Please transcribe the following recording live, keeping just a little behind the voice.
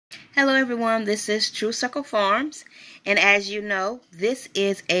Hello everyone, this is True Circle Farms, and as you know, this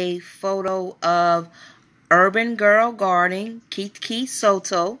is a photo of Urban Girl Gardening, Kiki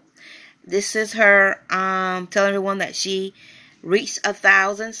Soto. This is her telling everyone that she reached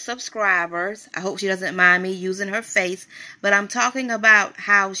 1,000 subscribers. I hope she doesn't mind me using her face, but I'm talking about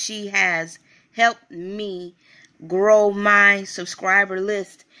how she has helped me grow my subscriber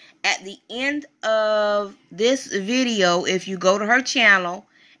list. At the end of this video, if you go to her channel,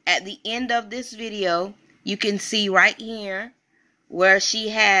 at the end of this video, you can see right here where she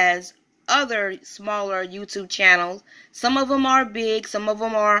has other smaller YouTube channels. Some of them are big, some of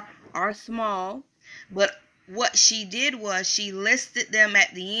them are small. But what she did was she listed them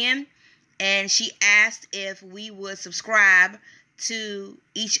at the end, and she asked if we would subscribe to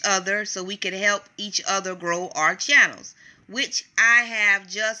each other so we could help each other grow our channels, which I have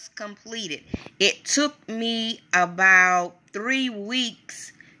just completed. It took me about 3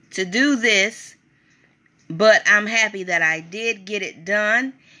 weeks to do this, but I'm happy that I did get it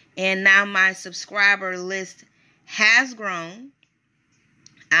done, and now my subscriber list has grown.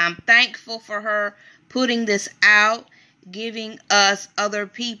 I'm thankful for her putting this out, giving us other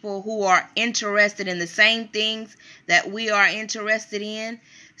people who are interested in the same things that we are interested in.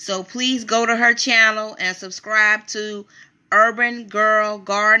 So please go to her channel and subscribe to Urban Girl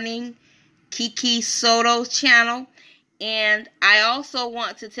Gardening, Kiki Soto's channel. And I also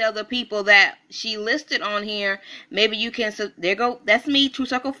want to tell the people that she listed on here, maybe you can, so there go, that's me, True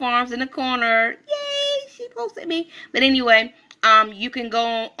Circle Farms in the corner. Yay, she posted me. But anyway, you can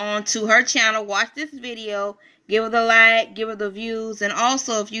go on to her channel, watch this video, give her the like, give her the views, and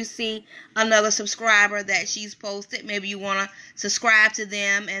also if you see another subscriber that she's posted, maybe you want to subscribe to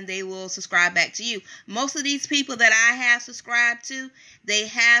them and they will subscribe back to you. Most of these people that I have subscribed to, they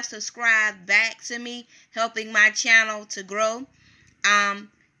have subscribed back to me, helping my channel to grow.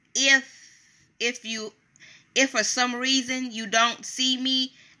 If for some reason you don't see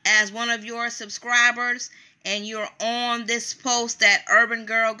me as one of your subscribers, and you're on this post that Urban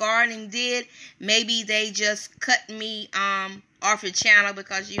Girl Gardening did, maybe they just cut me off your channel,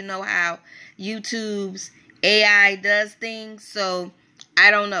 because you know how YouTube's AI does things. So I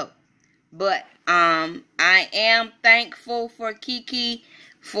don't know, but I am thankful for Kiki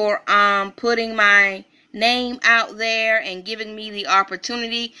for putting my name out there and giving me the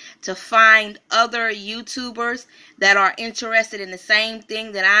opportunity to find other YouTubers that are interested in the same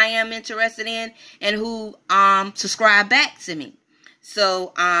thing that I am interested in, and who subscribe back to me.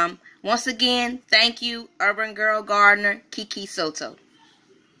 So once again, thank you, Urban Girl Gardener Kiki Soto.